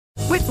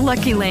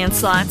Lucky Land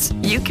Slots,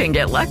 you can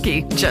get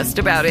lucky just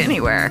about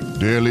anywhere.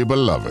 Dearly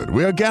beloved,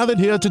 we are gathered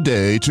here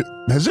today to...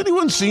 Has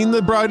anyone seen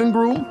the bride and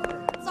groom?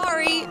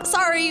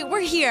 Sorry, we're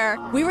here.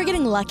 We were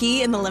getting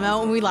lucky in the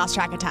limo and we lost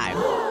track of time.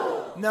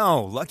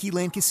 No, Lucky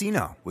Land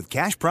Casino, with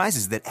cash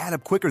prizes that add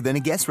up quicker than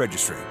a guest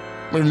registry.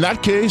 In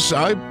that case,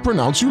 I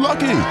pronounce you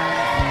lucky.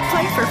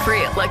 Play for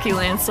free at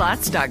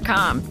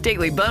LuckyLandSlots.com.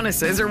 Daily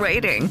bonuses are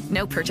waiting.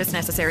 No purchase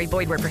necessary.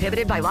 Void where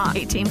prohibited by law.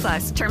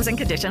 18+. Terms and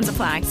conditions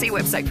apply. See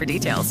website for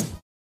details.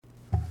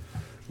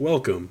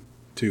 Welcome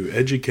to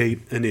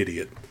Educate an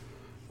Idiot.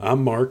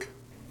 I'm Mark.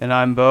 And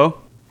I'm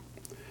Bo.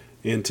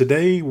 And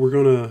today we're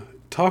going to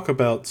talk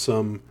about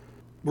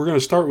we're going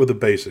to start with the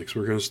basics.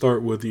 We're going to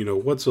start with,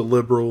 what's a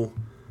liberal,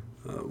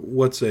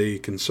 what's a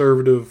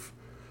conservative,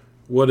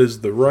 what is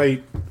the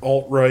right,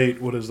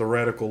 alt-right, what is the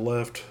radical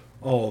left,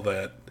 all of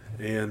that.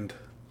 And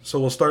so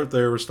we'll start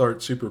there. We'll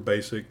start super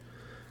basic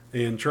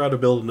and try to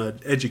build an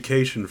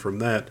education from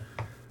that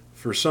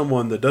for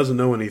someone that doesn't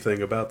know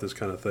anything about this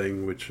kind of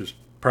thing, which is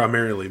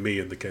primarily me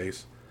in the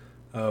case,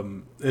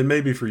 and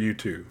maybe for you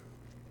too.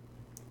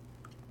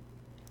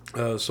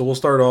 So we'll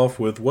start off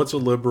with what's a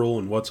liberal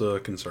and what's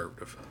a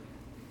conservative.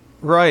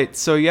 Right.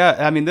 So,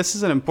 this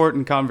is an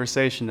important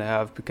conversation to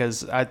have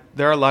because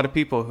there are a lot of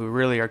people who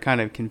really are kind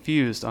of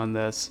confused on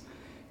this.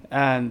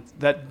 And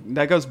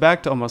that goes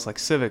back to almost like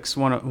civics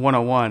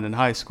 101 in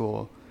high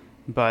school.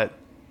 But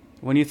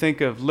when you think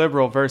of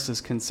liberal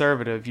versus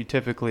conservative, you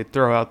typically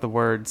throw out the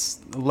words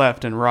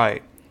left and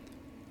right.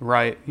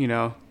 Right,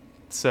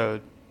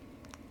 So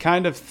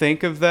kind of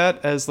think of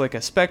that as like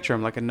a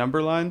spectrum, like a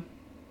number line,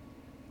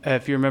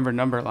 if you remember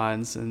number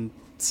lines. And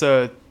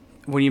so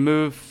when you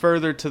move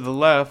further to the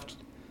left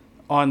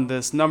on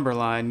this number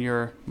line,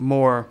 you're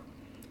more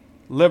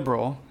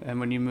liberal. And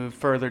when you move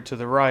further to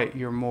the right,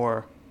 you're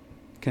more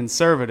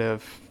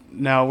conservative.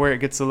 Now, where it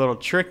gets a little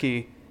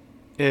tricky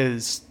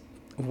is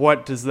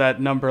what does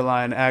that number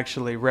line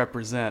actually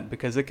represent?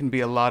 Because it can be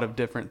a lot of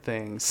different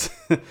things.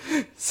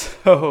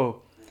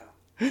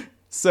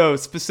 So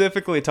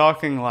specifically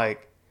talking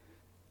like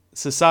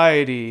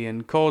society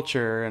and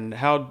culture and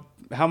how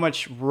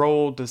much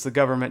role does the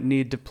government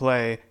need to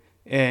play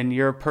in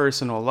your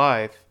personal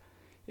life?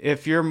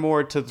 If you're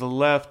more to the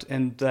left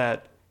in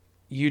that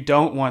you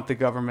don't want the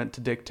government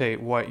to dictate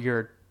what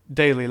your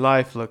daily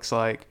life looks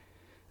like,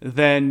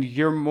 then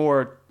you're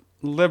more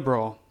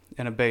liberal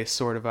in a base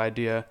sort of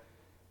idea.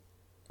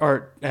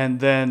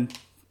 And then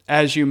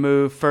as you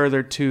move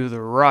further to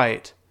the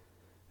right,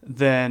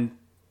 then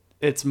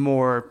it's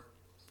more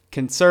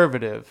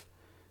conservative.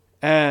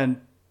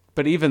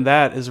 But even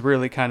that is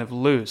really kind of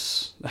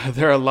loose.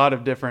 There are a lot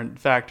of different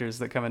factors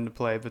that come into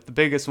play, but the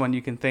biggest one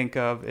you can think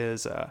of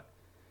is,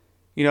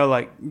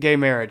 like gay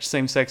marriage,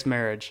 same-sex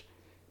marriage.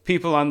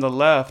 People on the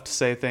left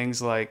say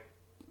things like,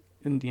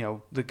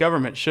 the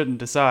government shouldn't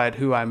decide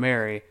who I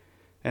marry.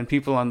 And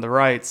people on the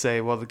right say,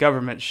 well, the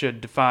government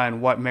should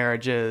define what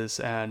marriage is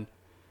and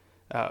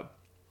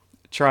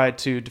try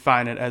to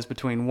define it as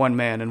between one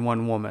man and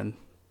one woman.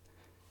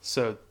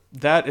 So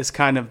that is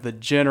kind of the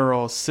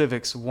general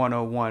Civics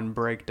 101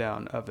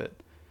 breakdown of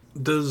it.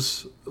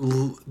 Does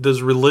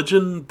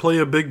religion play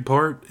a big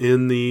part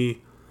in the,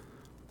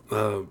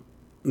 the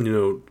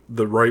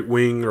right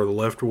wing or the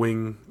left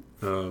wing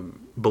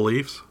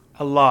beliefs?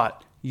 A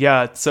lot.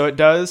 Yeah, so it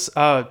does.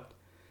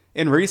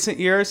 In recent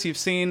years, you've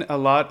seen a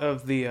lot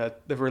of the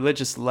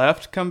religious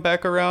left come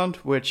back around,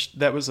 which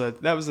that was a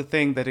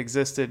thing that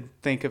existed.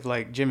 Think of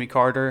like Jimmy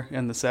Carter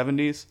in the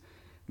 70s,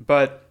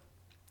 but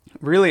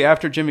really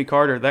after Jimmy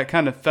Carter, that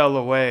kind of fell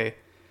away,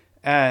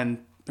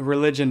 and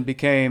religion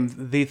became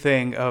the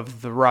thing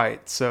of the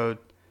right. So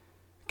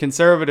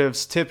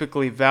conservatives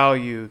typically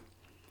value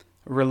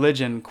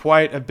religion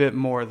quite a bit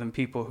more than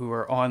people who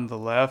are on the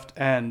left,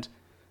 and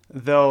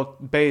they'll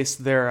base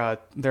their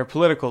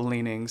political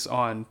leanings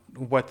on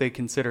what they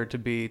consider to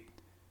be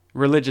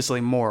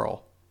religiously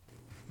moral.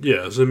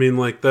 Yes,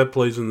 that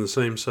plays in the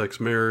same-sex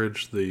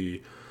marriage.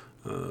 The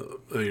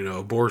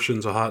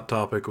abortion's a hot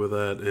topic with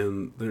that,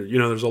 and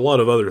there's a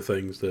lot of other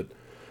things that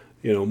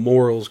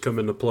morals come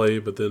into play,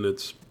 but then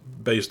it's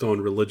based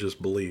on religious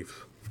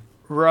belief.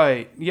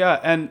 Right. Yeah,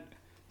 and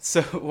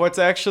so what's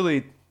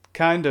actually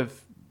kind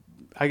of,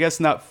 I guess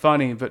not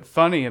funny, but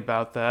funny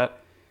about that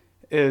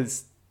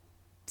is,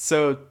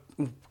 so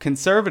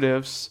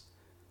conservatives,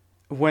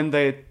 when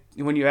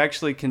you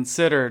actually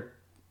consider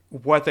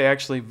what they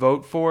actually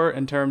vote for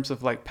in terms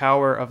of like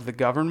power of the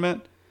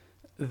government,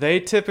 they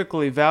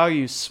typically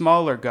value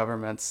smaller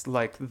governments.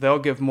 Like they'll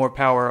give more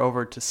power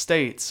over to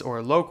states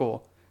or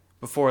local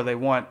before they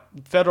want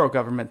federal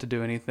government to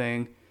do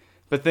anything.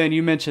 But then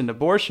you mentioned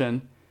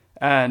abortion,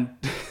 and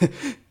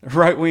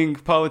right-wing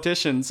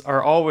politicians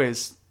are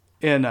always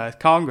in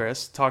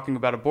Congress talking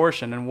about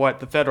abortion and what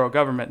the federal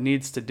government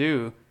needs to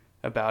do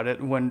about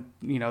it, when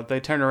they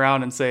turn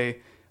around and say,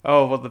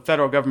 oh, well, the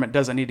federal government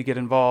doesn't need to get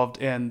involved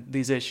in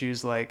these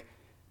issues like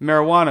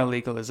marijuana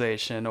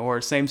legalization or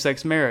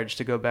same-sex marriage,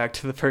 to go back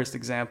to the first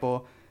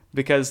example,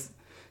 because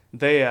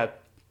they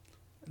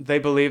they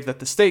believe that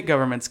the state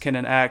governments can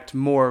enact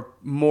more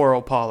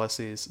moral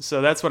policies.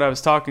 So that's what I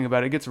was talking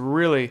about. It gets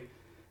really,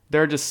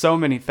 there are just so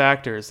many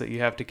factors that you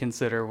have to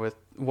consider with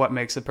what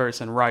makes a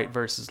person right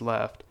versus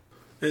left.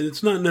 And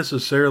it's not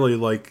necessarily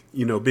like,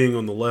 being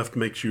on the left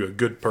makes you a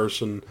good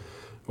person,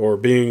 or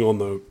being on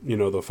the,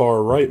 the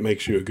far right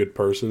makes you a good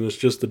person. It's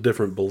just a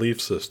different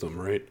belief system,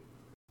 right?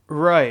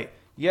 Right.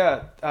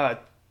 Yeah.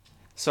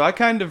 So I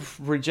kind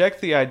of reject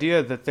the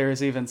idea that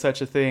there's even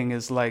such a thing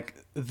as like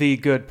the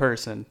good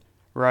person,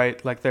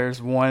 right? Like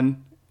there's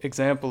one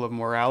example of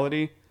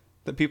morality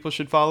that people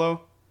should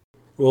follow.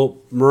 Well,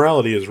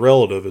 morality is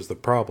relative is the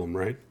problem,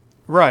 right?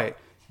 Right.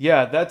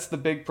 Yeah, that's the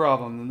big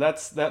problem. And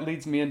that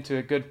leads me into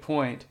a good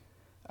point.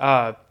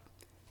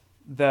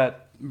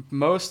 That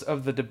most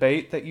of the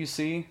debate that you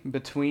see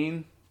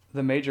between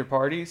the major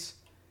parties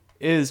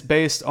is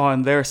based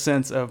on their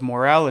sense of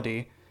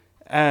morality.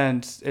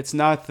 And it's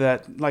not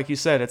that, like you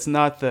said, it's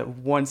not that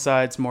one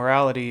side's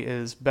morality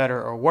is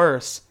better or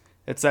worse.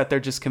 It's that they're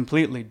just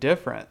completely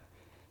different.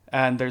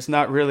 And there's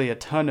not really a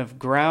ton of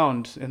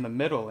ground in the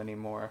middle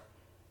anymore.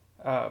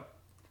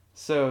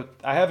 So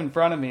I have in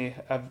front of me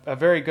a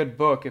very good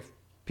book if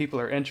people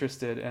are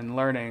interested in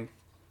learning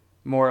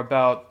more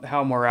about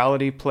how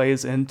morality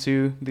plays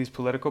into these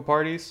political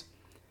parties.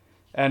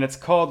 And it's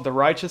called The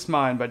Righteous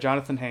Mind by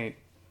Jonathan Haidt.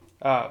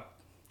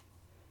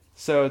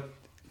 So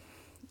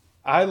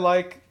I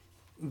like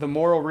the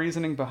moral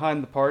reasoning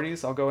behind the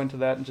parties. I'll go into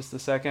that in just a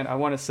second. I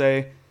want to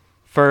say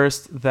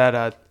first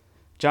that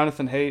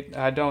Jonathan Haidt,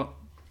 I don't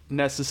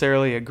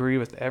necessarily agree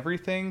with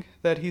everything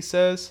that he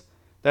says.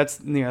 That's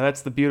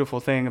the beautiful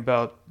thing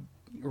about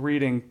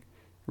reading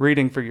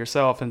for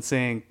yourself and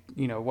seeing,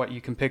 what you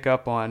can pick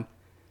up on,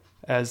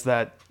 as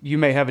that you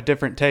may have a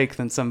different take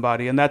than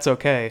somebody, and that's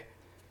okay.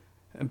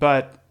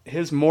 But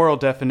his moral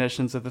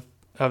definitions of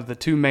the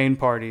two main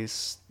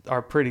parties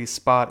are pretty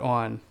spot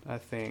on, I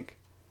think.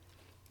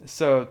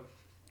 So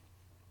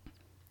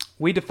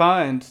we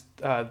defined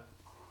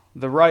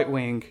the right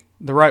wing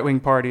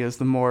party as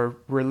the more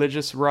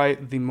religious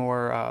right, the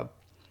more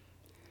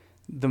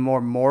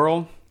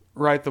moral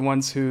right, the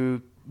ones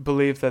who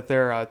believe that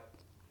their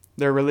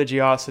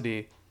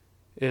religiosity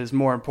is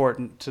more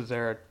important to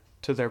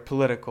their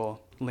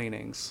political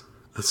leanings.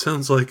 That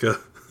sounds like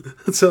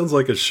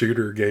a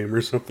shooter game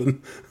or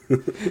something,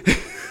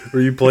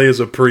 where you play as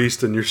a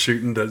priest and you're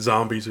shooting at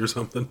zombies or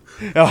something.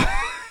 Oh.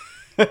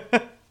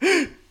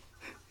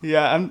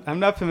 Yeah, I'm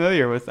not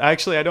familiar with.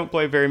 Actually, I don't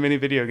play very many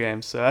video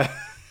games. So.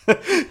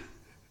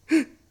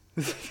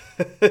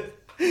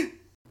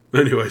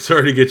 Anyway,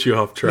 sorry to get you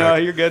off track. No,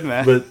 you're good,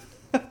 man.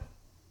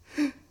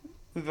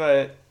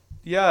 But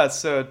yeah,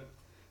 so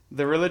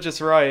the religious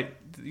right,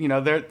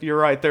 you're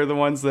right. They're the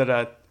ones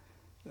that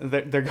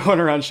they're going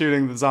around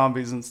shooting the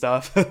zombies and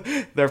stuff.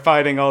 They're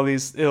fighting all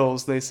these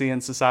ills they see in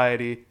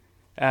society,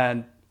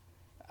 and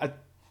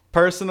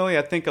personally,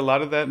 I think a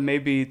lot of that may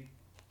be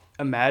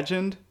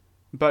imagined,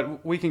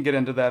 but we can get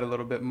into that a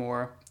little bit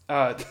more.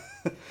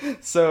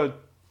 So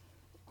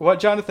what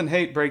Jonathan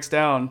Haidt breaks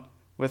down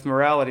with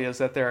morality is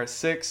that there are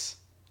 6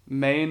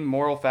 main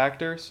moral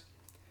factors,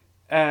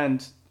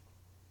 and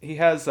he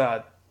has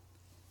a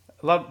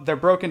lot. They're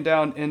broken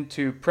down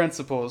into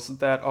principles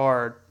that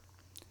are,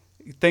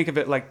 think of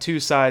it like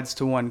 2 sides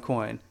to one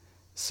coin.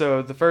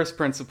 So the first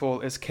principle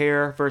is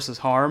care versus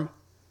harm.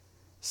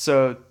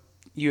 So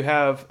you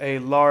have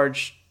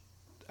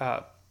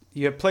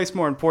you have placed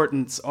more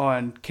importance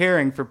on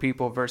caring for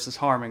people versus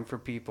harming for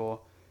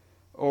people.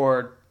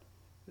 Or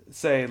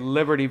say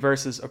liberty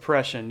versus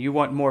oppression. You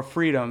want more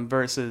freedom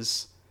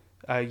versus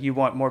you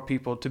want more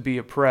people to be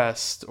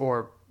oppressed,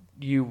 or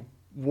you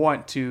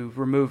want to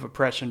remove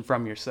oppression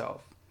from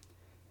yourself.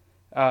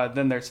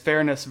 Then there's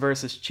fairness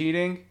versus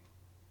cheating,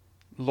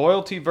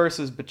 loyalty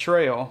versus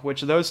betrayal,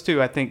 which those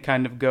two I think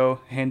kind of go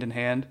hand in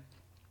hand.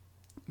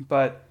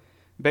 But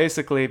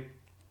basically,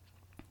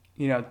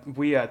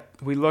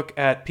 we look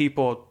at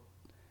people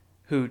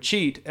who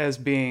cheat as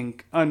being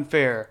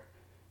unfair,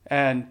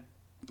 and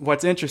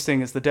what's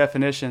interesting is the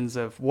definitions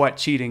of what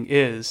cheating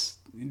is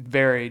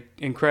vary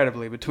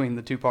incredibly between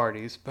the two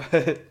parties.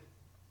 But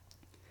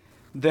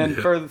then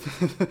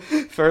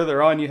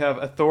further on, you have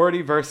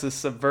authority versus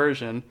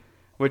subversion,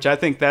 which I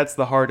think that's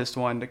the hardest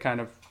one to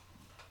kind of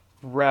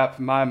wrap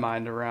my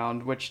mind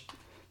around, which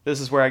this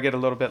is where I get a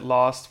little bit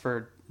lost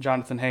for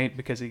Jonathan Haidt,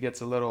 because he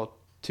gets a little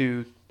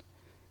too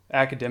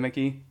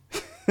academic-y.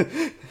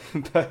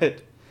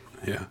 But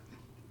yeah.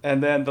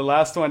 And then the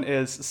last one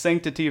is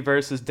sanctity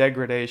versus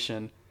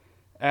degradation.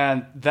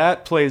 And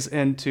that plays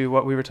into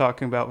what we were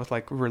talking about with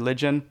like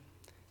religion.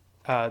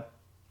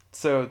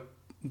 So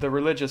the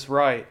religious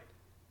right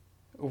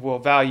will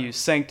value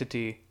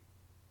sanctity.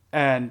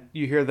 And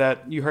you heard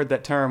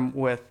that term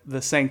with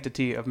the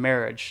sanctity of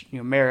marriage.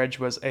 Marriage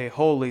was a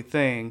holy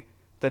thing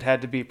that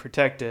had to be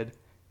protected.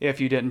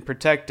 If you didn't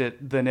protect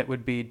it, then it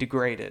would be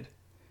degraded.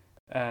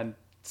 And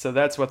so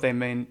that's what they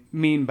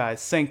mean by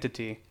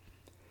sanctity.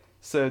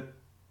 So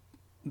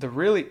the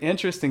really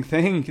interesting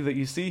thing that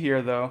you see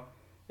here, though,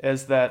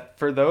 is that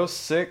for those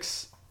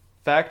 6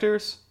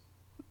 factors,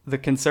 the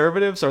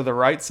conservatives or the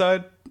right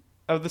side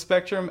of the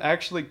spectrum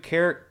actually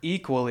care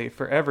equally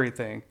for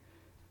everything.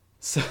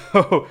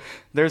 So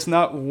there's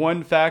not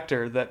one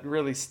factor that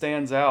really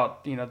stands out.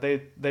 You know,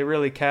 they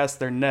really cast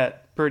their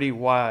net pretty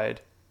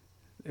wide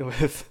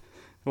with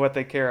what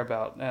they care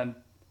about. And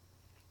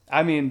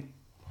I mean,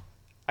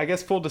 I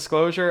guess full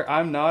disclosure,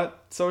 I'm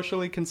not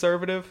socially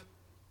conservative.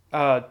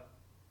 And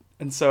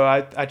so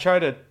I try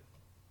to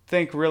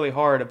think really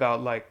hard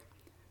about like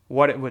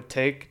what it would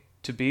take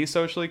to be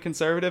socially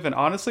conservative. And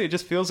honestly, it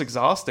just feels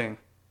exhausting.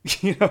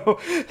 You know,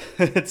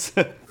 it's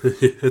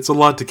a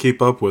lot to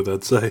keep up with,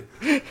 I'd say.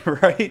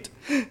 Right?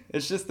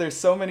 It's just there's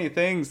so many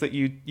things that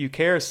you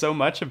care so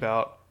much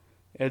about.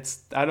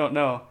 I don't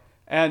know.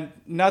 And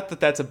not that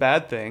that's a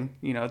bad thing.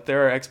 You know,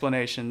 there are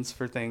explanations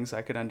for things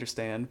I could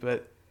understand,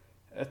 but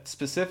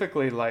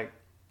specifically like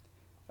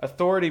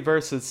authority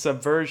versus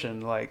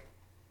subversion, like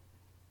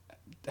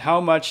how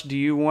much do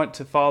you want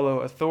to follow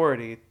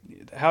authority?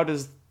 How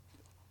does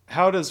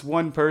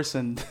one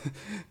person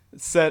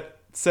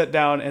sit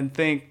down and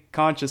think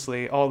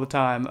consciously all the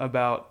time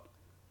about,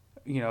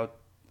 you know,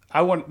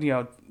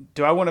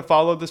 do I want to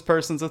follow this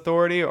person's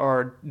authority,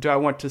 or do I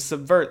want to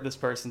subvert this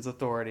person's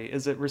authority?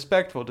 Is it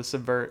respectful to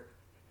subvert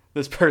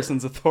this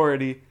person's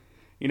authority?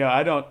 You know,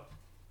 I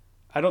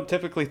don't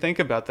typically think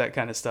about that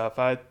kind of stuff.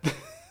 I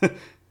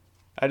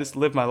just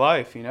live my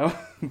life, you know.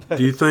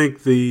 Do you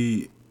think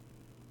the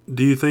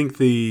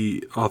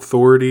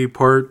authority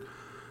part,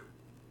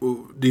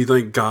 do you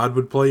think God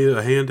would play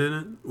a hand in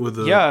it with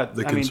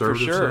the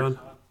conservative side?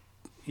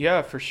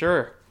 Yeah, for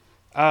sure.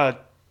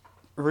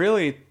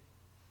 Really,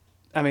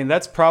 I mean,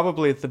 that's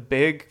probably the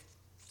big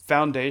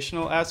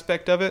foundational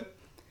aspect of it,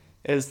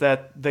 is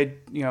that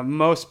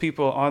most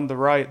people on the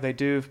right, they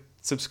do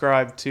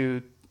subscribe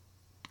to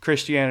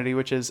Christianity,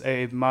 which is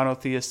a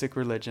monotheistic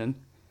religion.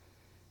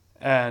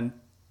 And,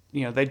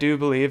 you know, they do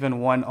believe in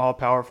one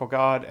all-powerful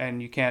God,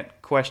 and you can't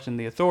question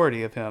the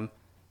authority of him.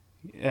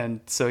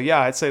 And so,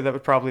 yeah, I'd say that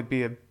would probably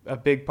be a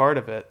big part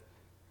of it.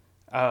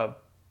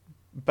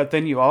 But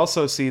then you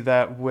also see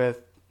that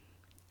with,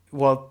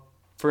 well,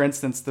 for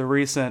instance, the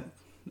recent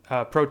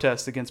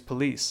protest against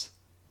police,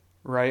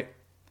 right?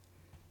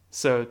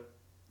 So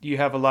you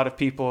have a lot of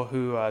people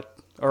who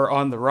are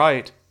on the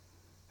right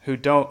who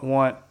don't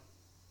want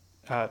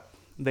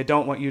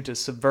you to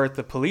subvert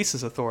the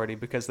police's authority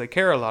because they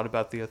care a lot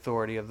about the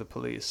authority of the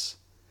police.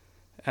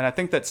 And I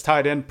think that's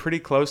tied in pretty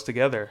close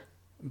together.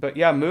 But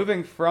yeah,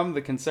 moving from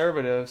the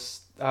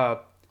conservatives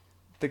are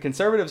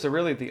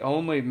really the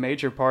only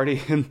major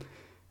party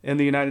in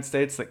the United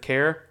States that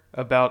care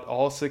about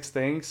all six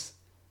things.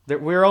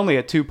 We're only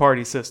a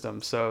two-party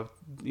system, so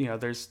you know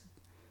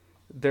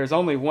there's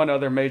only one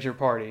other major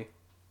party,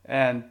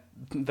 and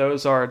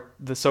those are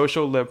the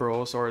social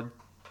liberals or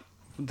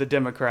the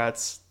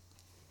Democrats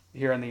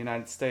here in the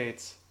United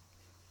States.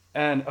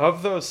 And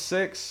of those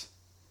six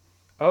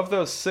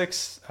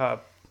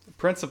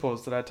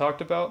principles that I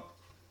talked about,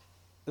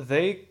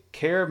 they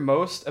care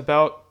most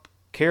about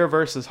care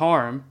versus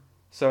harm.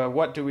 So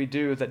what do we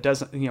do that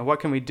doesn't, what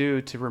can we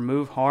do to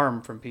remove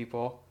harm from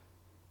people?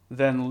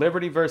 Then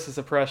liberty versus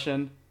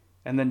oppression,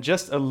 and then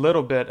just a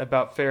little bit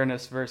about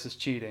fairness versus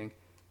cheating.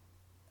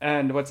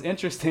 And what's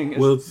interesting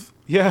is...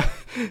 Yeah,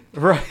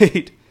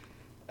 right.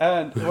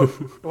 And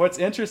what's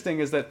interesting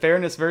is that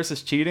fairness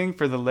versus cheating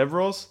for the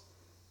liberals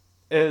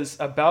is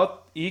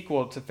about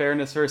equal to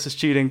fairness versus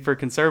cheating for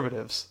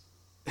conservatives.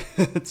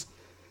 It's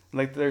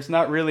like there's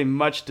not really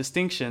much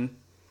distinction,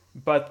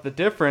 but the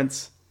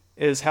difference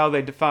is how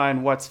they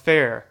define what's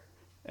fair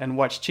and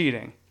what's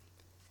cheating.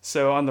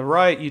 So on the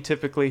right, you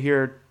typically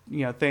hear,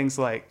 things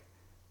like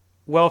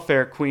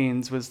welfare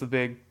queens was the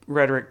big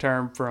rhetoric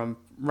term from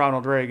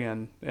Ronald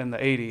Reagan in the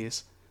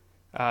 80s.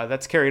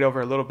 That's carried over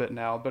a little bit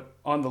now. But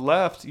on the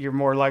left, you're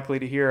more likely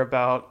to hear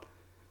about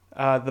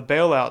the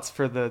bailouts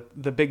for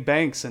the big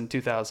banks in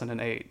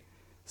 2008.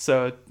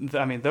 So,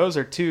 I mean, those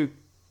are two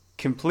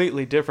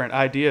completely different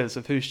ideas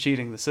of who's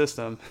cheating the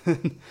system.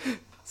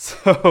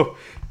 So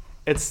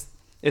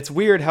it's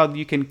weird how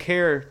you can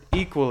care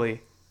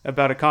equally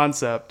about a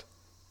concept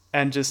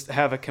and just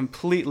have a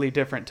completely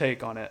different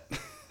take on it.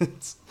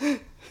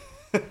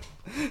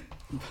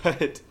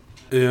 But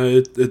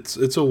yeah,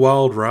 it's a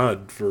wild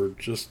ride for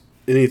just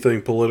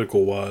anything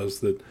political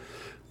wise, that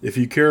if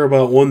you care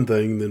about one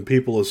thing, then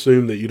people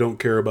assume that you don't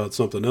care about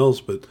something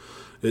else. But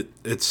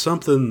it's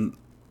something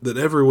that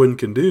everyone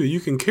can do. You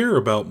can care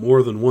about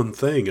more than one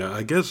thing.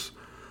 I guess,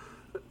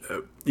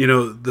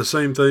 the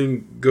same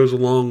thing goes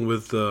along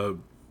with,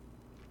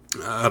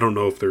 I don't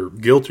know if they're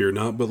guilty or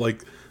not, but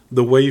like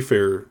the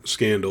Wayfair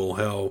scandal,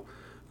 how,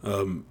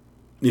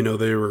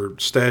 they were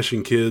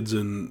stashing kids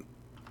in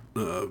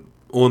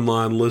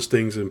online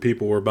listings and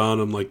people were buying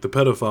them like the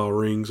pedophile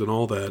rings and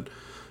all that.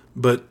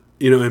 But,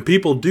 and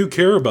people do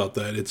care about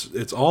that.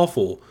 It's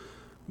awful.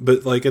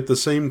 But like at the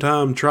same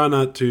time, try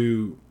not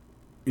to,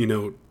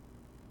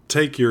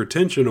 take your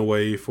attention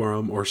away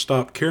from or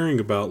stop caring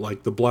about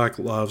like the Black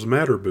Lives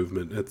Matter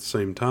movement at the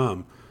same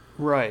time.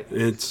 Right.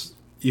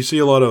 You see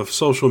a lot of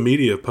social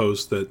media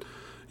posts that,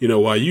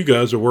 while you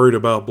guys are worried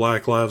about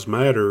Black Lives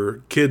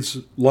Matter, kids'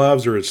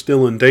 lives are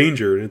still in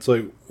danger. And it's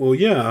like, well,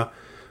 yeah,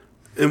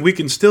 and we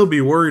can still be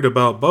worried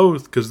about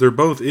both because they're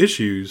both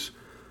issues,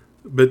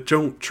 but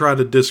don't try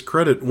to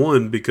discredit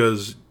one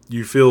because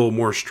you feel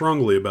more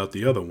strongly about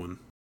the other one.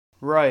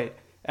 Right.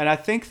 And I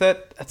think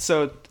that,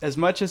 so as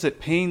much as it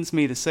pains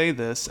me to say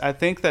this, I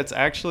think that's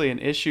actually an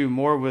issue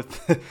more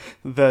with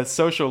the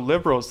social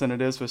liberals than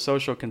it is with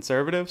social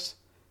conservatives,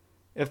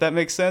 if that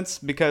makes sense.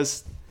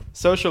 Because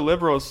social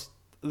liberals,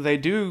 they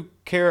do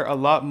care a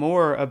lot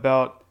more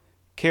about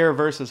care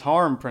versus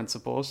harm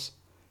principles.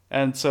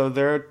 And so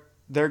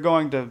they're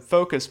going to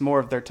focus more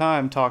of their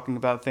time talking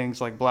about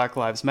things like Black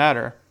Lives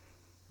Matter,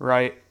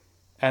 right?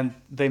 And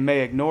they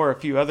may ignore a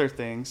few other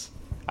things.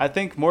 I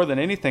think more than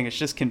anything, it's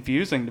just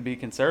confusing to be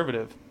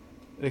conservative,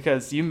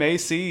 because you may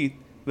see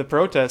the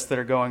protests that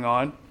are going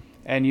on,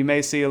 and you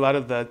may see a lot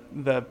of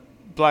the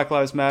Black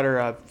Lives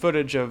Matter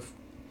footage of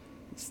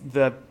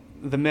the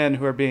men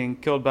who are being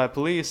killed by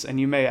police, and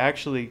you may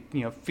actually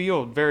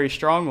feel very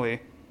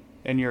strongly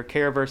in your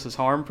care versus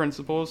harm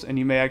principles, and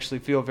you may actually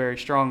feel very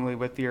strongly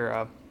with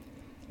your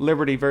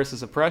liberty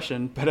versus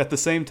oppression, but at the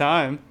same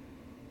time,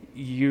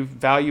 you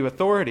value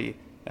authority.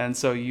 And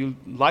so you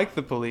like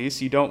the police,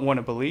 you don't want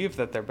to believe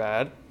that they're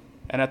bad.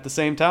 And at the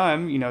same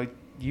time,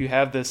 you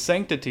have this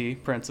sanctity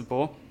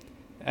principle,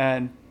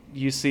 and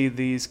you see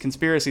these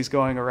conspiracies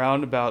going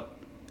around about,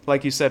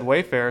 like you said,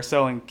 Wayfair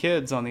selling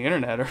kids on the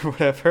internet or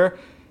whatever.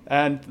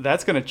 And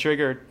that's going to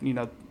trigger,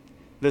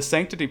 this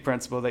sanctity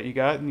principle that you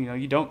got.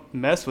 You don't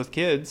mess with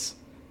kids.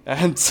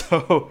 And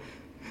so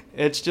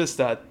it's just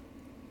that,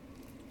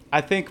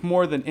 I think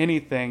more than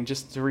anything,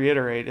 just to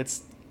reiterate,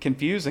 it's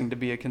confusing to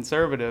be a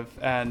conservative,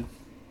 and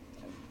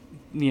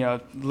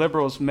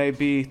liberals may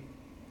be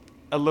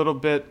a little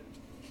bit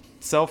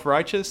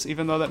self-righteous,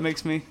 even though that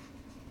makes me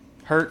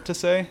hurt to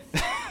say.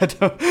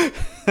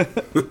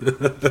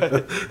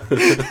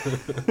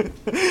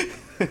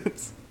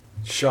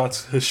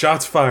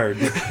 Shots fired.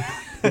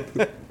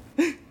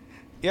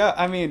 Yeah,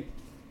 I mean,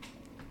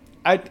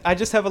 I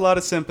just have a lot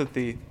of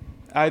sympathy.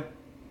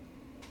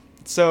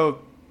 So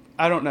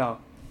I don't know.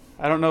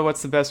 I don't know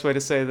what's the best way to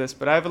say this,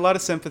 but I have a lot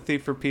of sympathy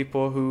for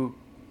people who,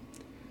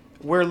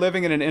 we're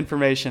living in an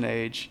information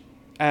age,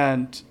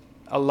 and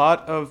a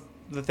lot of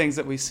the things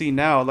that we see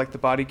now, like the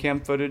body cam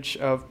footage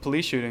of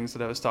police shootings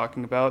that I was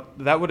talking about,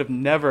 that would have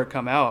never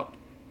come out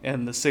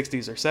in the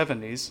 60s or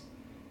 70s.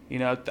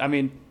 I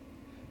mean,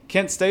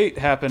 Kent State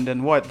happened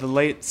in the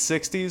late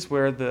 60s,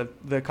 where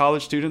the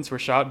college students were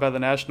shot by the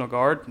National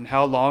Guard, and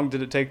how long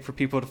did it take for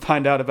people to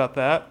find out about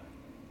that?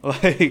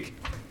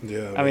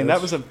 Yeah, I mean,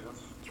 that was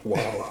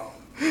wow.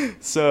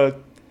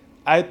 So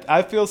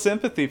I feel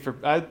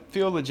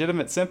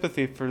legitimate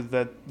sympathy for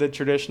the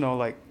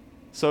traditional,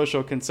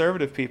 social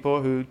conservative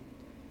people who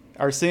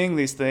are seeing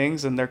these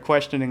things and they're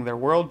questioning their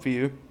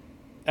worldview,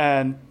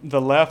 and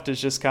the left is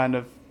just kind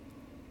of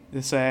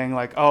saying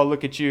oh,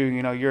 look at you,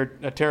 you're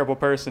a terrible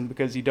person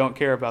because you don't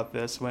care about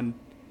this, when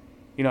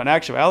in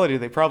actuality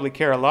they probably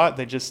care a lot.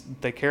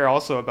 They care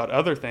also about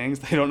other things.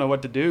 They don't know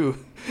what to do.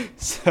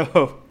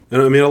 So,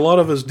 and I mean, a lot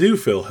of us do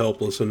feel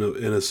helpless in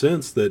a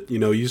sense that,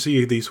 you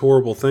see these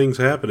horrible things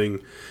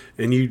happening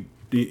and you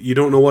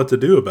don't know what to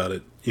do about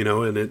it,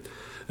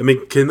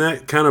 and can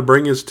that kind of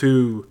bring us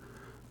to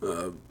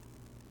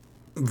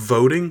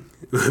voting?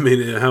 I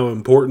mean, how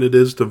important it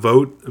is to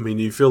vote. I mean,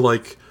 you feel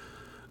like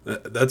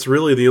that's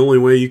really the only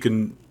way you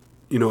can,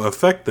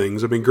 affect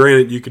things. I mean,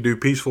 granted, you could do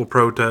peaceful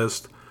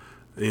protest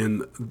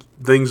and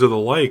things of the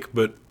like,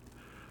 but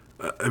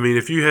I mean,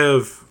 if you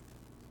have,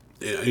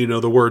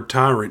 the word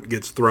tyrant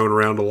gets thrown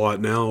around a lot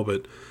now,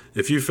 but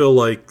if you feel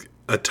like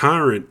a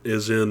tyrant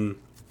is in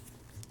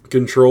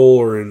control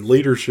or in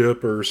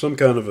leadership or some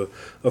kind of a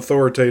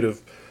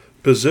authoritative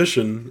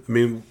position, I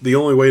mean, the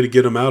only way to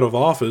get them out of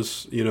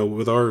office,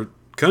 with our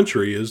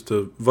country, is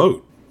to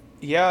vote.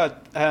 Yeah,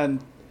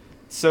 and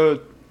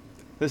so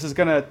this is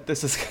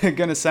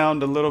gonna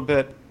sound a little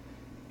bit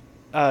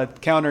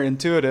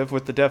counterintuitive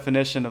with the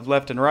definition of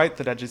left and right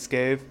that I just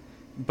gave,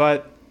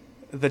 but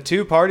the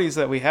two parties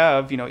that we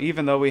have,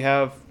 even though we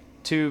have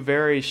two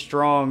very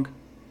strong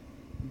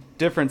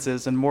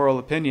differences in moral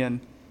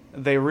opinion,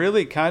 they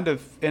really kind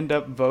of end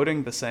up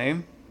voting the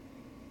same.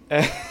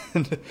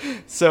 And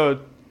so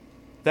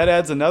that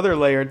adds another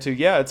layer to,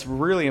 it's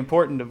really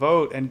important to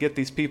vote and get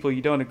these people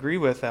you don't agree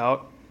with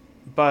out,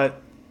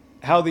 but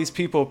how these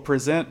people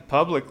present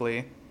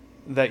publicly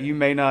that you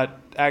may not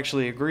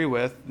actually agree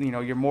with,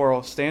 your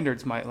moral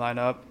standards might line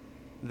up,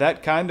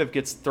 that kind of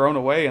gets thrown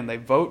away and they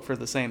vote for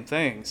the same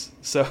things.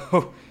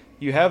 So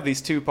you have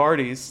these two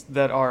parties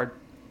that are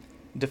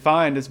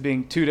defined as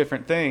being two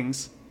different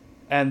things,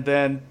 and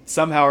then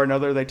somehow or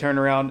another they turn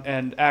around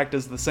and act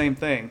as the same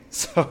thing.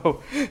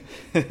 So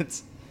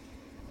it's...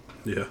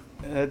 Yeah.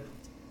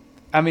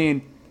 I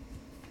mean,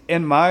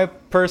 in my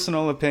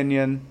personal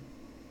opinion,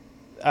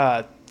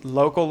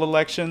 local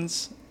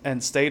elections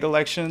and state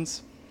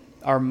elections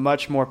are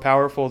much more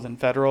powerful than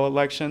federal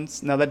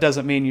elections. Now, that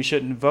doesn't mean you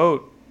shouldn't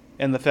vote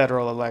in the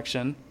federal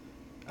election.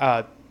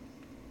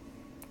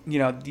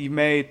 You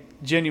may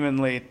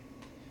genuinely,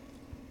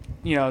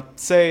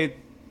 say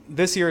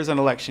this year is an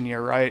election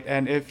year, right?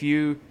 And if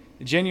you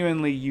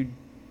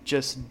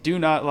just do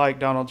not like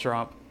Donald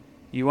Trump,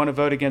 you want to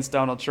vote against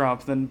Donald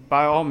Trump, then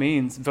by all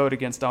means vote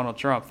against Donald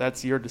Trump.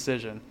 That's your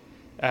decision.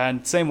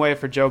 And same way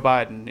for Joe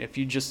Biden. If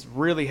you just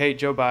really hate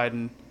Joe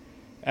Biden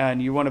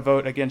and you want to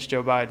vote against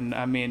Joe Biden,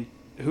 I mean,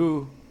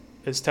 who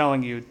is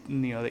telling you,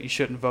 that you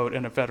shouldn't vote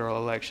in a federal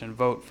election?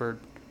 Vote for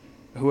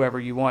whoever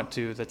you want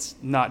to that's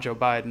not Joe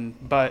Biden.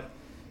 But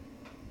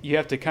you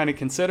have to kind of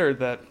consider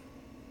that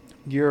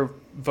your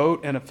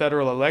vote in a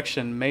federal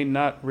election may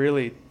not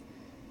really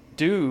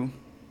do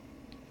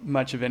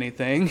much of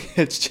anything.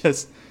 It's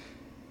just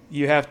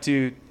you have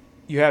to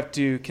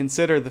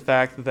consider the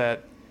fact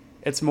that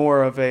it's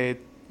more of a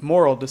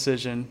moral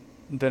decision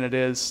than it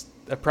is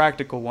a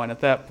practical one at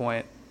that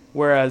point.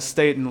 Whereas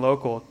state and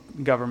local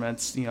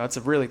governments, it's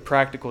a really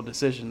practical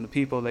decision. The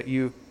people that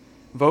you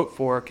vote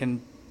for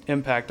can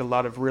impact a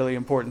lot of really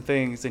important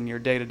things in your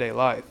day-to-day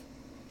life.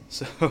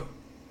 So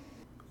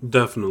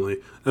Definitely.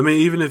 I mean,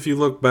 even if you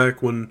look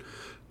back when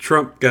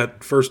Trump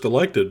got first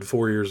elected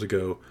 4 years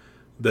ago,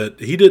 that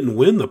he didn't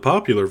win the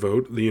popular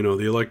vote. The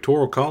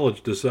Electoral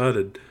College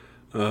decided,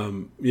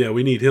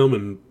 we need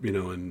him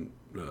in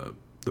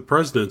the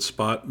president's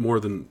spot more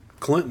than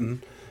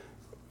Clinton.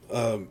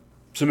 So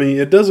I mean,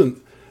 it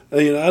doesn't.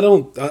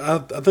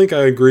 I think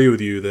I agree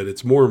with you that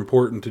it's more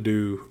important to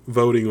do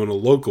voting on a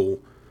local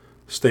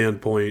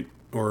standpoint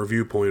or a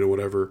viewpoint or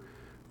whatever,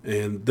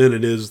 and then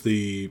it is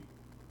the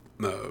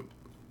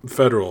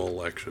federal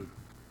election.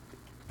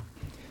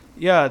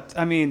 Yeah,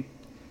 I mean,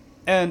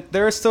 and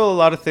there are still a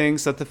lot of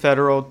things that the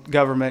federal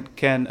government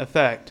can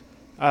affect.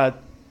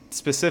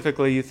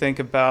 Specifically, you think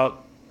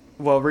about,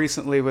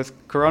 recently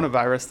with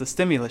coronavirus, the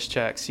stimulus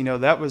checks.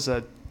 That was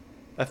a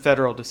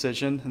federal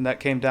decision, and that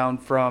came down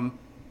from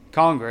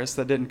Congress.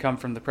 That didn't come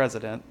from the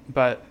president,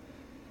 but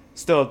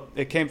still,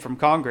 it came from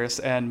Congress,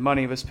 and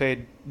money was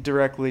paid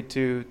directly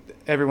to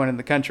everyone in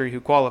the country who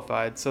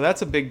qualified. So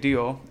that's a big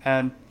deal,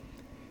 and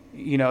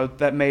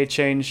that may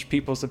change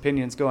people's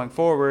opinions going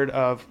forward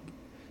of,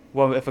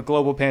 if a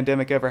global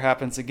pandemic ever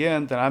happens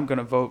again, then I'm going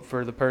to vote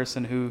for the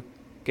person who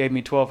gave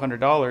me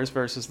 $1,200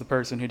 versus the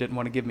person who didn't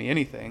want to give me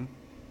anything.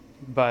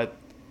 But,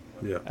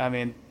 yeah. I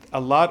mean, a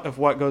lot of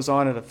what goes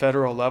on at a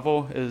federal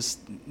level is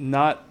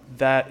not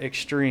that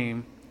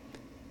extreme.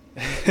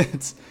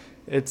 It's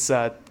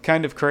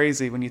kind of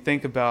crazy when you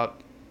think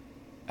about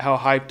how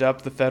hyped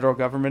up the federal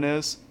government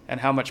is and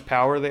how much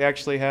power they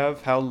actually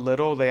have, how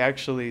little they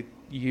actually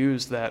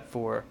use that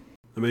for.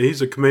 I mean,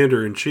 he's a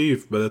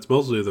commander-in-chief, but that's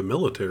mostly the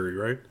military,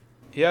 right?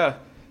 Yeah.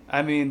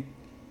 I mean,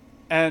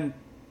 and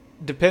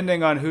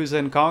depending on who's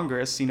in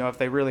Congress, if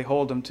they really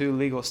hold him to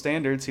legal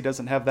standards, he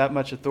doesn't have that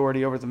much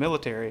authority over the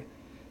military.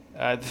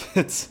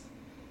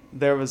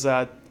 There was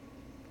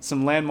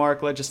some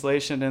landmark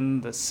legislation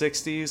in the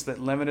 60s that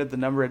limited the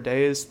number of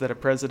days that a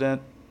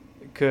president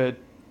could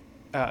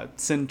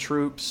send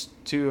troops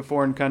to a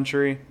foreign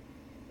country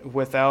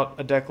without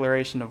a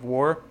declaration of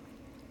war.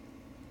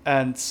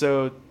 And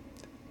so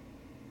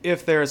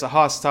if there's a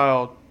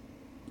hostile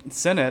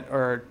Senate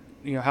or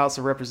House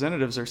of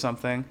Representatives or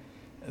something,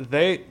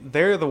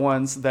 they're the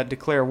ones that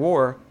declare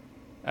war.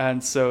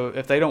 And so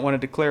if they don't want to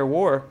declare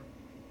war,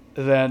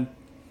 then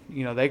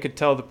they could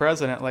tell the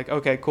president, like,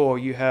 okay, cool,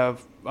 you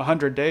have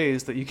 100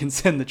 days that you can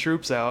send the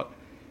troops out,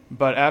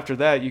 but after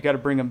that you got to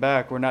bring them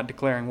back. We're not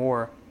declaring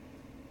war.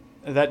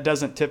 That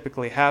doesn't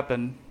typically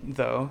happen,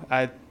 though.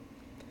 I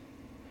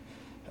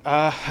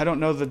don't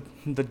know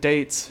the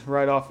dates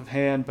right off of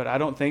hand, but I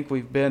don't think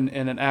we've been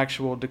in an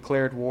actual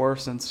declared war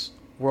since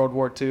World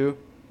War II.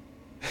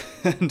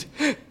 And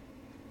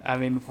I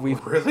mean,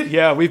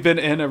 we've been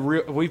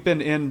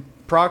in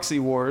proxy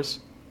wars.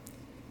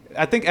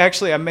 I think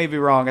actually I may be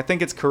wrong. I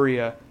think it's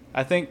Korea.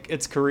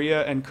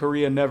 And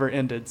Korea never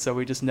ended, so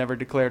we just never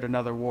declared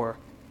another war.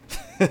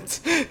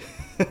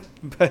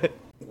 But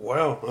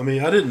wow, I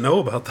mean, I didn't know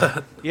about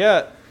that.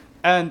 Yeah,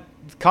 and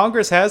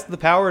Congress has the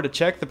power to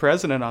check the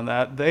president on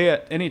that. They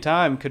at any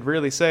time could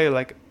really say,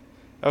 like,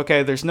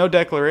 okay, there's no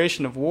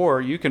declaration of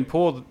war. You can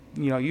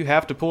you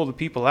have to pull the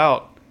people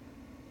out.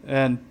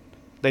 And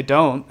they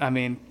don't. I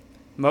mean,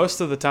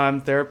 most of the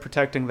time they're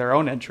protecting their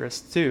own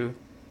interests too.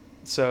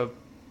 So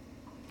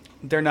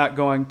they're not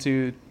going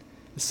to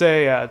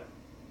say,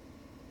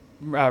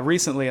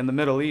 recently in the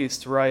Middle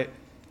East, right,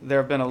 there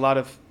have been a lot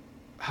of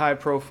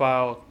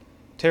high-profile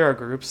terror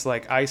groups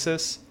like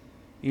ISIS.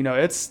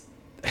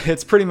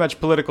 It's pretty much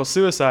political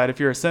suicide if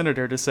you're a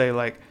senator to say,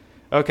 like,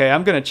 okay,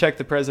 I'm going to check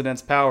the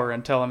president's power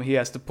and tell him he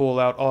has to pull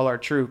out all our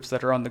troops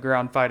that are on the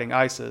ground fighting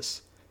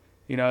ISIS.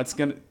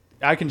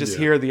 I can just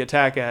hear the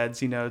attack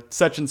ads,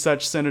 such and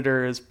such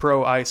senator is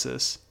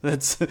pro-ISIS.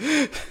 That's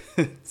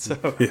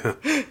so. Yeah.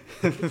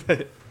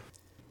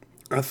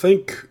 I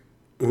think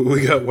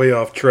we got way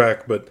off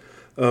track, but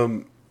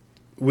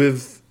we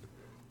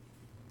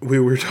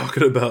were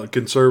talking about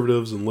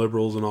conservatives and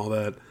liberals and all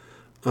that.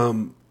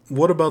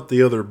 What about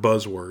the other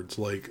buzzwords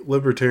like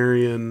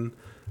libertarian?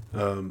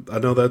 I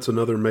know that's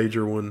another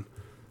major one.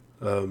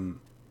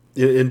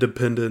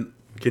 Independent,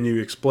 Can you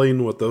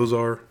explain what those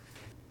are?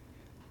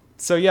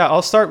 So yeah,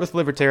 I'll start with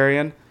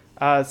libertarian.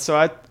 I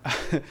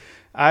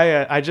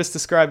just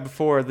described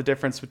before the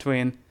difference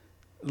between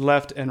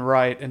left and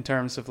right in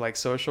terms of like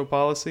social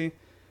policy.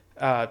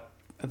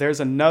 There's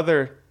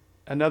another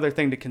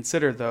thing to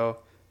consider though,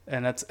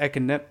 and that's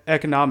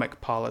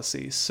economic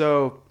policy.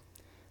 So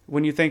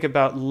when you think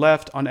about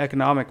left on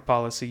economic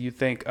policy, you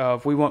think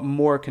of we want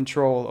more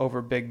control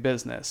over big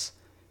business.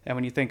 And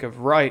when you think of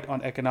right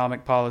on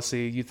economic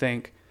policy, you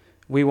think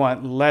we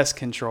want less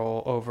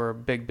control over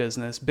big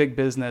business. Big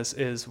business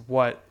is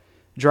what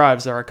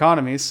drives our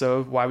economy,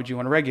 so why would you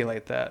want to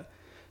regulate that?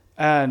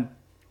 And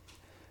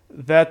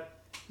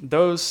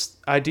those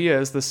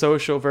ideas, the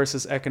social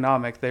versus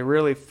economic, they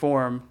really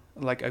form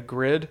like a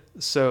grid.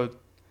 So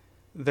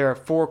there are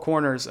four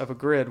corners of a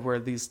grid where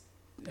these,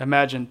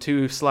 imagine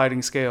two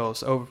sliding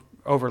scales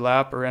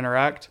overlap or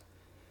interact.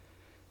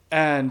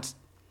 And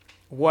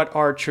what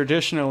are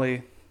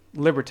traditionally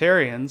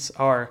libertarians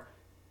are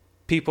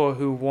people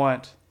who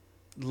want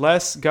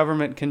less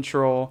government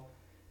control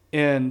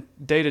in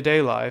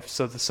day-to-day life,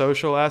 so the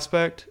social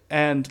aspect,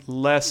 and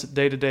less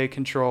day-to-day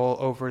control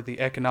over the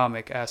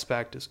economic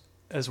aspect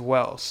as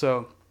well.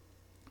 So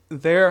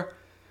they're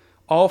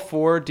all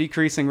for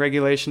decreasing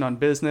regulation on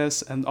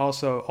business and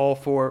also all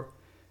for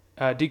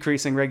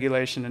decreasing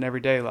regulation in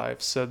everyday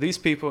life. So these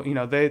people,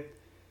 they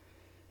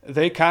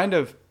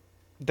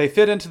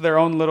fit into their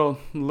own little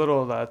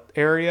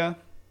area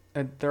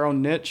and their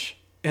own niche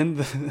in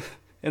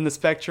the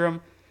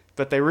spectrum,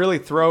 but they really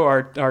throw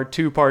our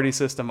two-party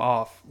system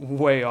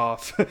way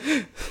off.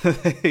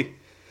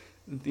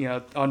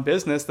 On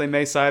business, they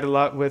may side a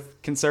lot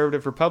with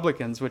conservative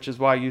Republicans, which is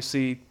why you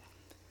see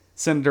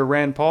Senator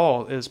Rand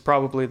Paul is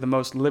probably the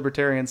most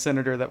libertarian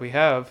senator that we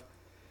have.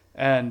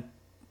 And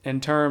in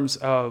terms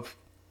of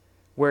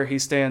where he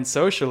stands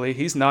socially,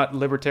 he's not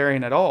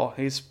libertarian at all.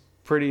 He's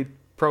pretty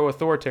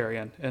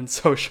pro-authoritarian in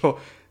social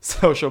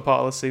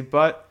policy,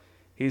 but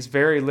he's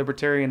very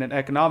libertarian in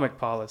economic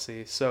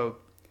policy. So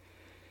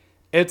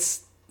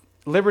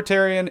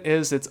libertarian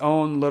is its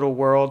own little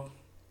world.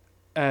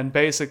 And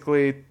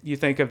basically you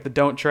think of the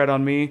don't tread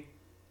on me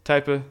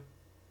type of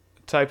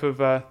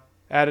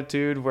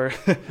attitude where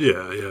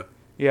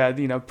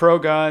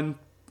pro-gun.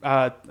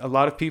 A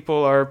lot of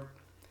people are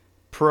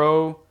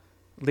pro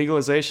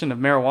legalization of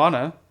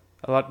marijuana.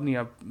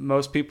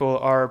 Most people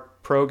are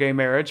pro-gay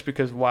marriage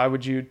because why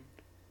would you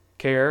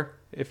care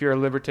if you're a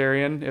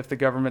libertarian if the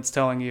government's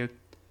telling you,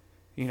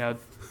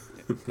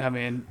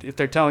 if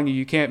they're telling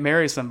you can't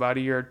marry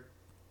somebody, you're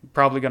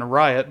probably going to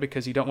riot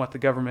because you don't want the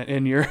government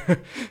in your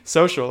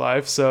social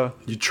life. So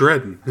you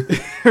treading,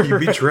 you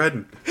be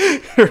treading,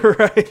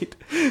 right?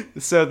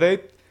 So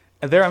they're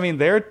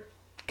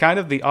kind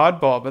of the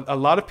oddball, but a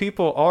lot of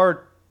people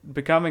are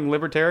becoming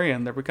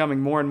libertarian. They're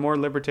becoming more and more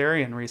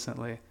libertarian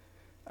recently.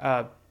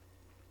 I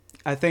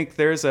think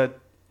there's a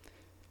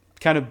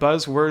kind of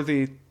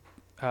buzzworthy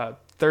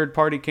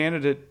third-party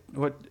candidate,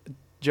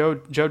 Joe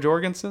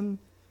Jorgensen,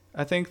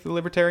 I think, the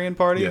Libertarian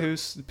Party,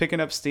 who's picking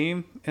up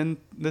steam in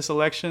this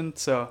election.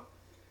 So,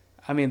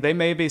 they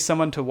may be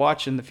someone to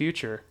watch in the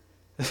future.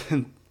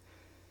 And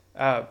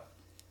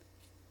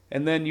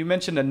then you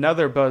mentioned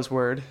another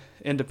buzzword,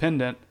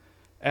 independent,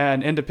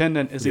 and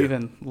independent is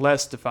even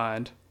less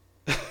defined.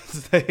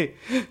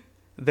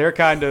 They're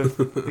kind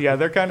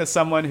of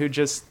someone who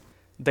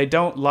they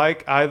don't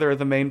like either of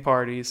the main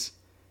parties,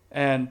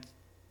 and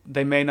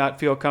they may not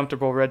feel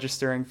comfortable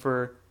registering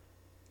for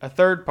a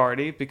third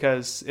party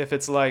because if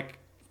it's like,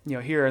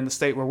 here in the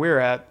state where we're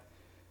at,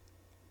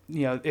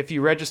 if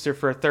you register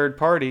for a third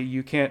party,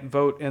 you can't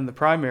vote in the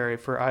primary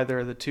for either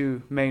of the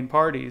two main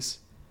parties.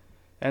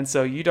 And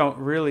so you don't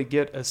really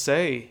get a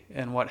say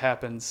in what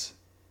happens,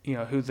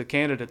 who the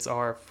candidates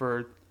are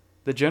for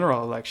the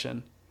general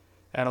election.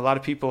 And a lot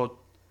of people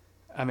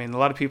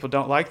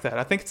don't like that.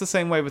 I think it's the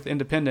same way with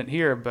independent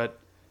here, but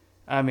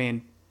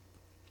a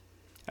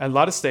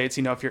lot of states,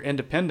 if you're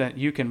independent,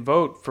 you can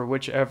vote for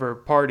whichever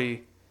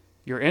party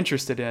you're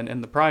interested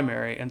in the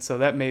primary, and so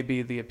that may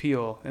be the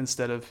appeal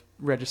instead of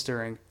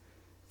registering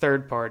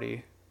third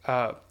party.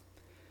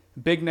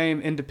 Big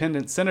name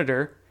independent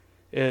senator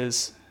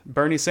is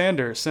Bernie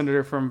Sanders,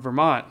 senator from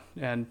Vermont,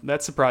 and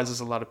that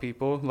surprises a lot of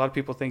people. A lot of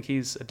people think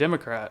he's a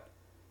Democrat,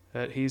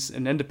 that he's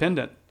an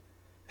independent.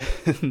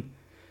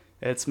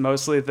 It's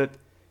mostly that,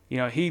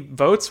 he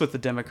votes with the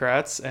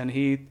Democrats and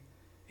he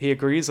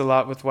agrees a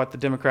lot with what the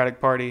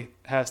Democratic Party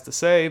has to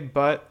say,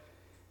 but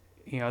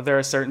there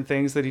are certain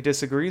things that he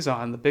disagrees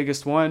on. The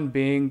biggest one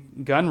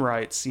being gun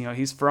rights.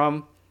 He's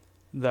from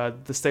the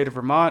state of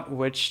Vermont,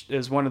 which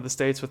is one of the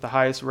states with the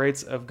highest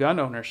rates of gun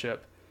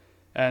ownership.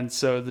 And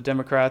so the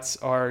Democrats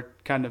are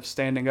kind of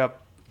standing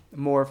up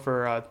more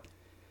for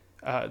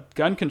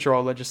gun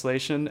control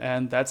legislation,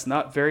 and that's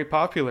not very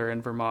popular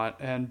in Vermont.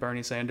 And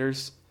Bernie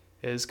Sanders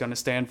is going to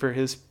stand for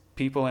his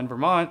people in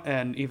Vermont,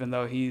 and even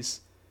though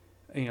he's,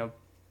 in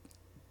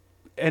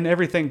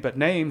everything but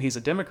name, he's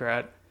a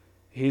Democrat,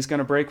 he's going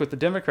to break with the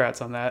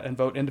Democrats on that and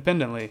vote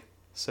independently.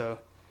 So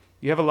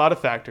you have a lot of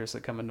factors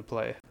that come into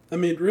play. I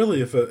mean,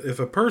 really, if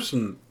a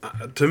person,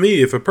 to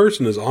me, if a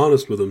person is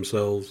honest with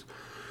themselves,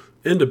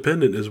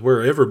 independent is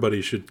where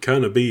everybody should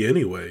kind of be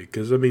anyway.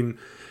 Because I mean,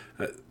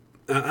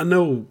 I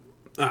know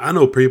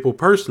people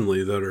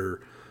personally that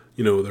are,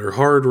 they're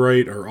hard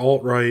right or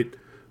alt right,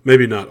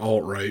 maybe not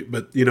alt right,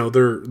 but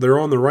they're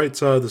on the right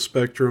side of the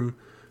spectrum,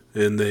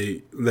 and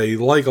they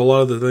like a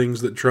lot of the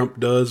things that Trump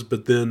does.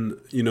 But then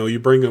you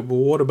bring up, well,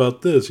 what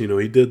about this? He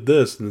did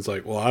this, and it's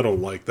like, well, I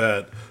don't like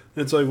that.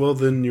 And it's like, well,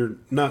 then you're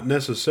not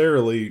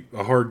necessarily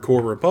a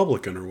hardcore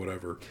Republican or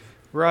whatever.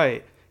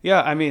 Right.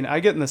 Yeah, I mean, I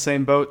get in the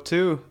same boat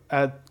too.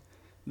 I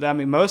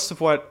mean, most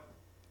of what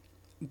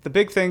the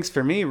big things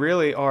for me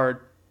really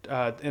are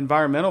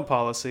environmental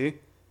policy,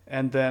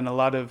 and then a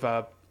lot of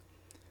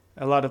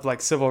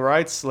like civil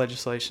rights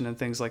legislation and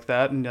things like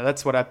that. And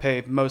that's what I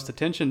pay most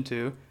attention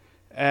to.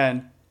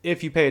 And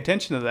if you pay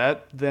attention to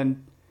that,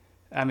 then,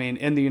 I mean,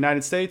 in the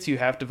United States, you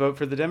have to vote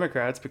for the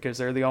Democrats because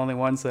they're the only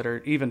ones that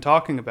are even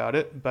talking about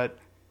it. But,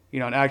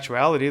 in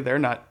actuality, they're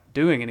not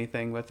doing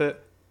anything with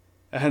it.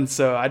 And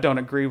so I don't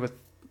agree with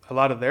a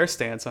lot of their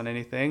stance on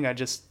anything. I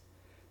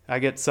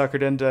get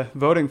suckered into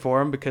voting for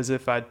them because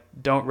if I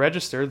don't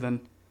register,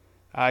 then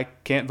I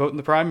can't vote in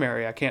the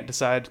primary. I can't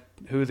decide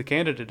who the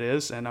candidate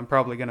is, and I'm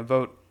probably going to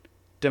vote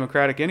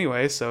Democratic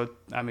anyway. So,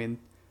 I mean,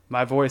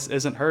 my voice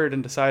isn't heard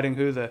in deciding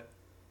who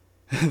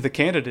the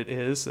candidate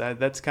is.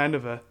 That's kind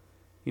of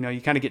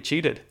you kind of get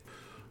cheated.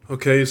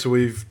 Okay, so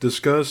we've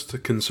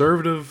discussed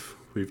conservative,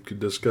 we've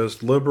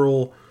discussed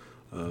liberal,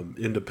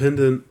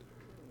 independent,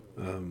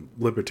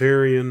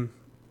 libertarian.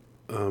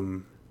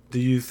 Do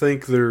you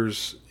think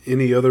there's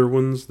any other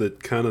ones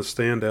that kind of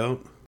stand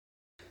out?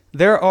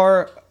 There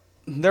are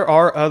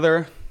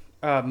other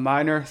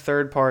minor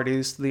third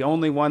parties. The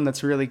only one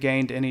that's really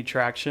gained any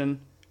traction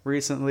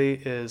recently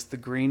is the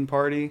Green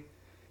Party.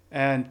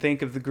 And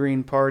think of the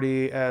Green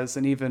Party as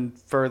an even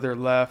further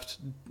left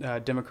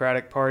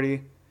Democratic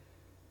Party,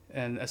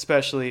 and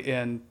especially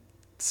in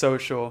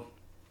social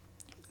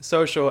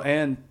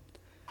and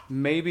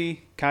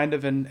maybe kind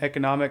of in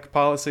economic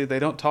policy. They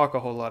don't talk a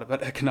whole lot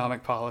about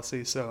economic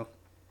policy, so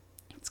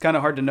it's kind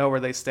of hard to know where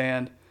they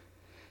stand.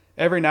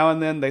 Every now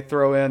and then they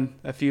throw in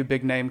a few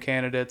big name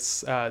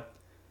candidates.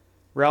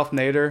 Ralph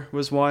Nader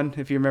was one,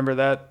 if you remember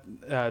that,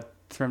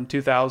 from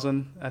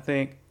 2000, I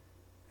think.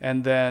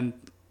 And then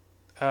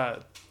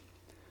I'm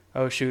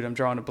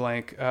drawing a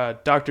blank.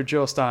 Dr.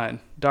 Jill Stein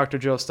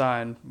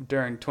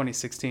during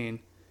 2016,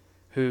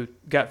 who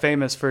got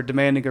famous for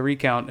demanding a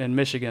recount in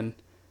Michigan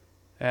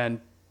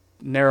and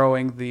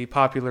narrowing the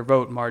popular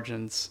vote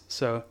margins.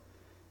 So,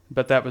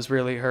 but that was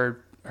really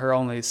her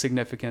only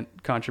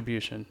significant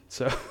contribution.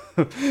 So,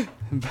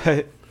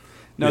 but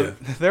no, yeah.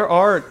 There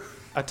are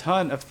a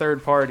ton of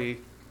third parties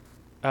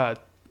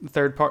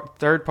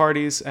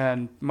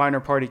and minor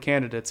party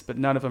candidates, but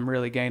none of them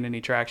really gain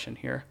any traction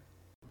here.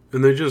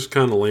 And they just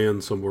kind of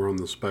land somewhere on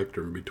the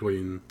spectrum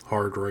between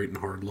hard right and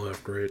hard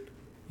left, right?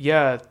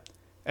 Yeah,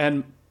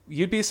 and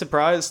you'd be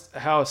surprised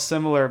how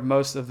similar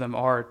most of them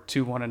are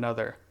to one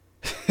another.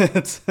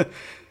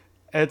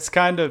 It's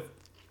kind of,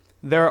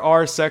 there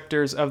are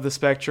sectors of the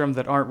spectrum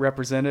that aren't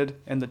represented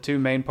in the two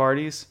main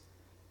parties,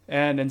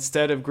 and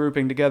instead of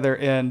grouping together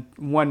in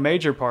one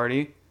major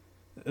party,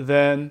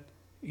 then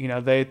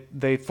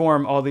they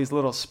form all these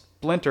little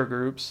splinter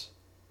groups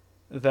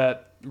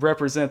that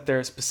represent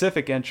their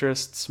specific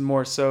interests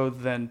more so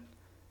than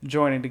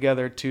joining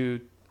together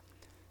to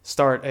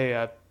start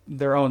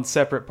their own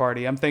separate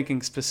party. I'm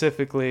thinking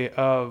specifically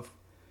of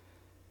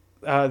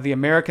the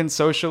American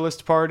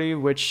Socialist Party,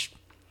 which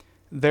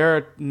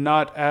they're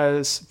not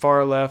as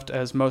far left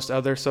as most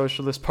other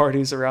socialist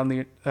parties around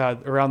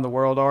the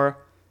world are.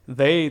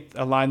 They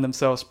align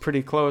themselves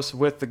pretty close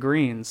with the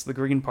Greens, the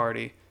Green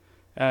Party,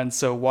 and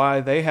so why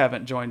they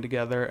haven't joined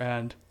together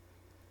and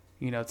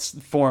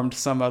formed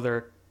some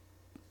other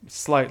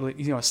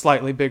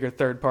slightly bigger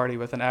third party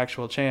with an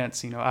actual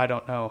chance, I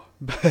don't know.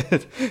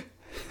 But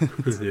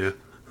yeah.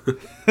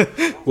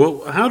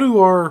 Well, how do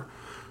our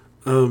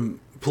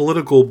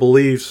political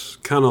beliefs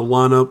kind of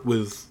line up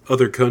with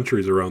other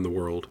countries around the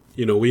world?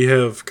 We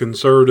have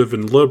conservative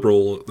and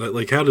liberal.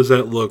 Like, how does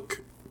that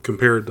look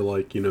compared to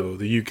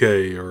the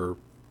UK or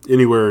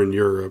anywhere in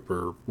Europe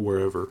or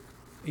wherever?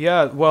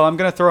 Yeah, well, I'm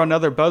going to throw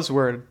another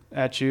buzzword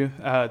at you.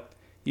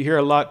 You hear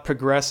a lot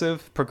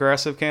progressive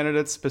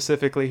candidates,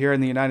 specifically here in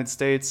the United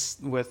States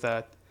with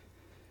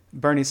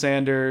Bernie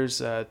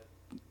Sanders,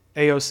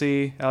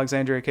 AOC,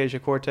 Alexandria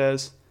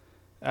Ocasio-Cortez.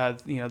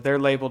 They're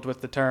labeled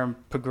with the term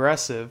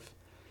progressive,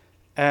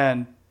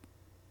 and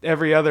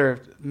every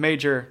other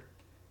major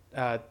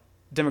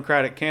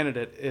Democratic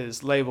candidate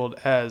is labeled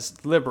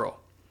as liberal.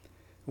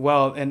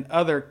 Well, in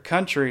other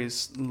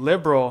countries,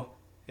 liberal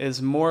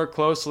is more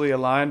closely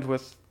aligned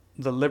with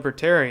the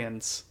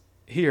libertarians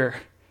here.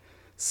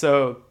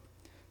 So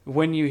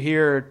when you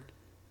hear,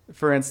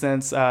 for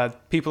instance,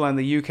 people in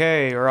the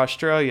UK or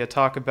Australia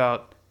talk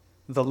about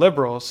the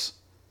liberals,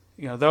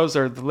 those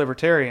are the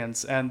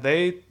libertarians, and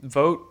they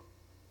vote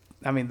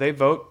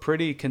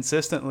pretty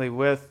consistently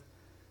with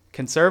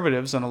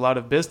conservatives on a lot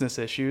of business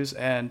issues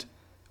and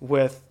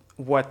with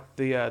what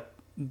the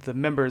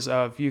members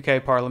of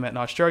UK Parliament and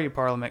Australia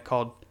Parliament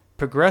called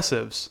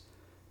progressives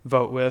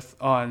vote with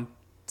on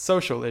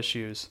social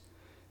issues.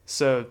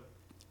 So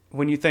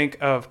when you think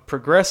of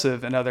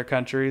progressive in other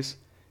countries,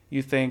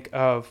 you think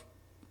of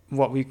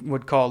what we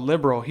would call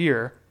liberal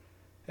here,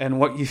 and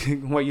what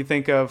you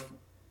think of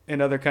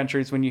in other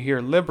countries when you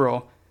hear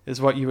liberal is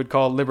what you would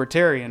call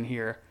libertarian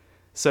here.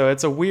 So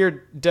it's a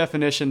weird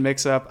definition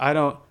mix-up. I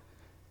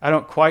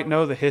don't quite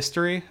know the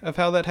history of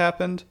how that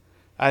happened.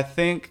 I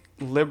think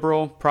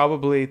liberal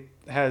probably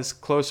has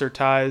closer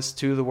ties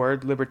to the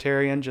word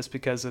libertarian just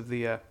because of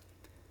the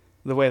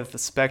way that the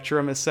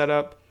spectrum is set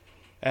up,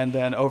 and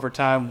then over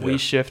time we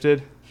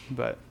shifted.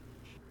 But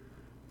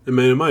I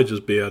mean, it might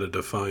just be out of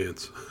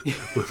defiance.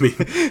 I mean,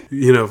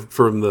 you know,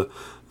 from the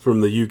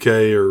UK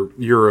or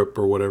Europe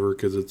or whatever,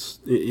 because it's,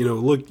 you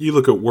know, you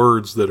look at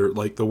words that are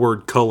like the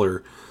word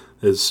color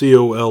is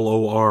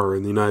COLOR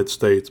in the United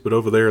States, but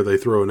over there they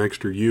throw an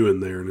extra U in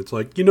there, and it's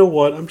like, you know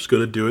what, I'm just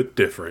going to do it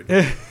different.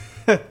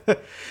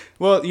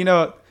 Well, you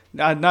know,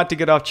 not to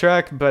get off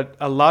track, but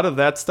a lot of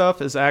that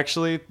stuff is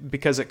actually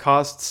because it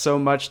costs so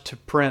much to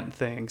print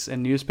things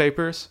in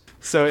newspapers.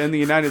 So in the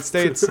United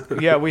States,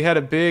 we had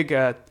a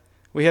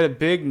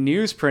big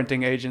news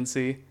printing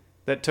agency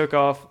that took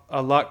off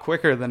a lot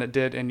quicker than it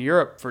did in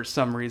Europe for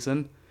some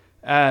reason.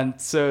 And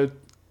so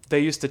they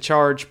used to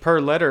charge per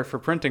letter for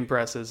printing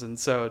presses. And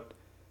so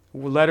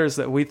letters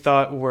that we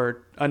thought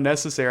were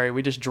unnecessary,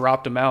 we just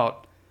dropped them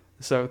out.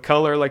 So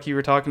color, like you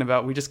were talking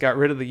about, we just got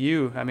rid of the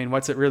U. I mean,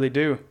 what's it really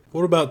do?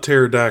 What about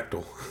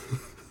pterodactyl?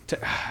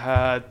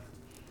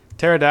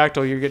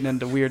 Pterodactyl, you're getting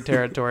into weird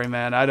territory,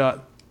 man. I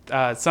don't,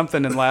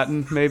 something in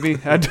Latin, maybe.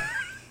 I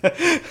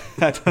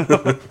don't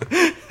know.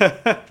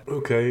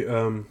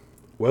 Okay,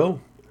 well,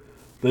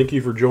 thank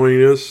you for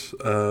joining us.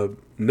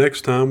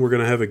 Next time we're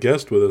going to have a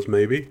guest with us,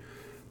 maybe,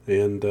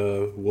 and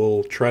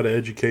we'll try to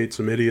educate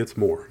some idiots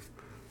more.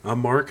 I'm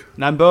Mark.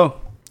 And I'm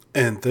Bo.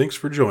 And thanks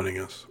for joining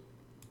us.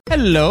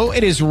 Hello,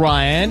 it is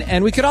Ryan,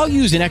 and we could all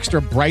use an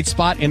extra bright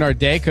spot in our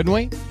day, couldn't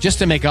we? Just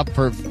to make up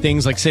for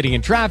things like sitting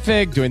in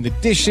traffic, doing the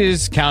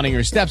dishes, counting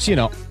your steps, you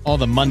know, all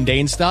the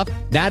mundane stuff.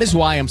 That is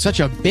why I'm such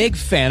a big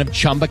fan of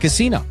Chumba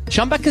Casino.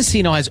 Chumba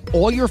Casino has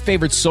all your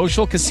favorite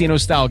social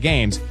casino-style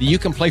games that you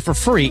can play for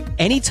free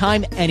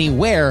anytime,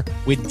 anywhere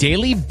with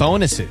daily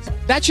bonuses.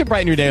 That should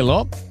brighten your day a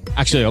little.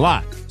 Actually, a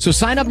lot. So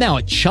sign up now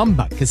at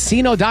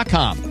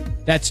ChumbaCasino.com.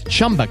 That's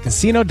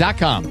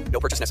ChumbaCasino.com. No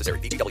purchase necessary.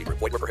 VGW Group.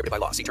 Void where prohibited by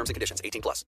law. See terms and conditions. 18+.